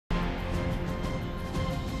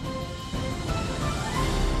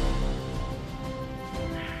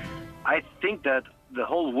I think that the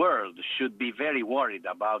whole world should be very worried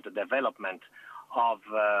about the development of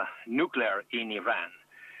nuclear in Iran.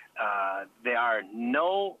 There are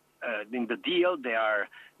no, in the deal, there are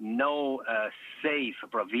no safe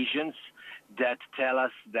provisions that tell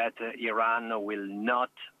us that Iran will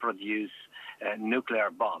not produce nuclear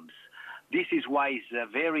bombs. This is why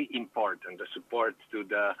it's very important the support to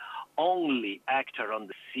the only actor on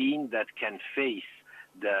the scene that can face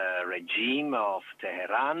the regime of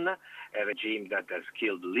Tehran, a regime that has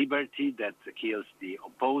killed liberty, that kills the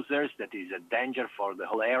opposers, that is a danger for the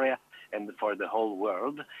whole area and for the whole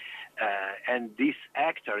world. And this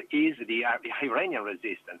actor is the Iranian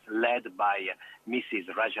resistance, led by Mrs.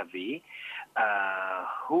 Rajavi,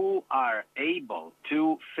 who are able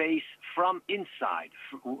to face from inside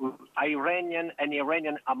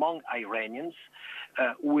Iranian among Iranians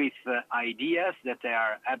with ideas that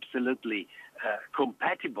are absolutely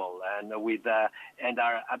compatible and and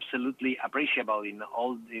are absolutely appreciable in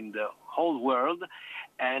the whole world,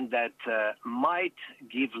 and that might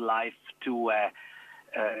give life to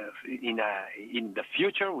in the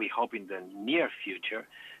future, we hope in the near future,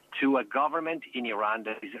 to a government in Iran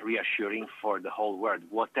that is reassuring for the whole world,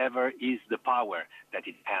 whatever is the power that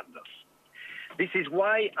it handles. This is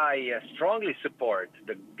why I strongly support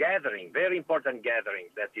the gathering, very important gathering,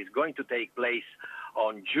 that is going to take place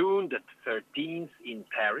on June the 13th in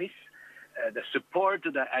Paris, the support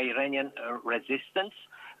to the Iranian resistance.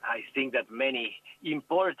 I think that many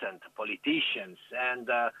important politicians and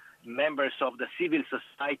members of the civil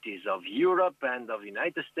societies of Europe and of the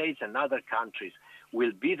United States and other countries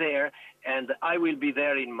will be there, and I will be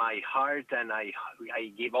there in my heart, and I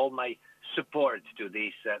give all my support to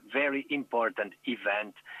this very important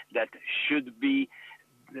event that should be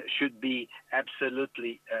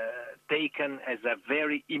absolutely taken as a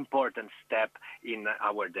very important step in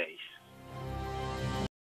our days.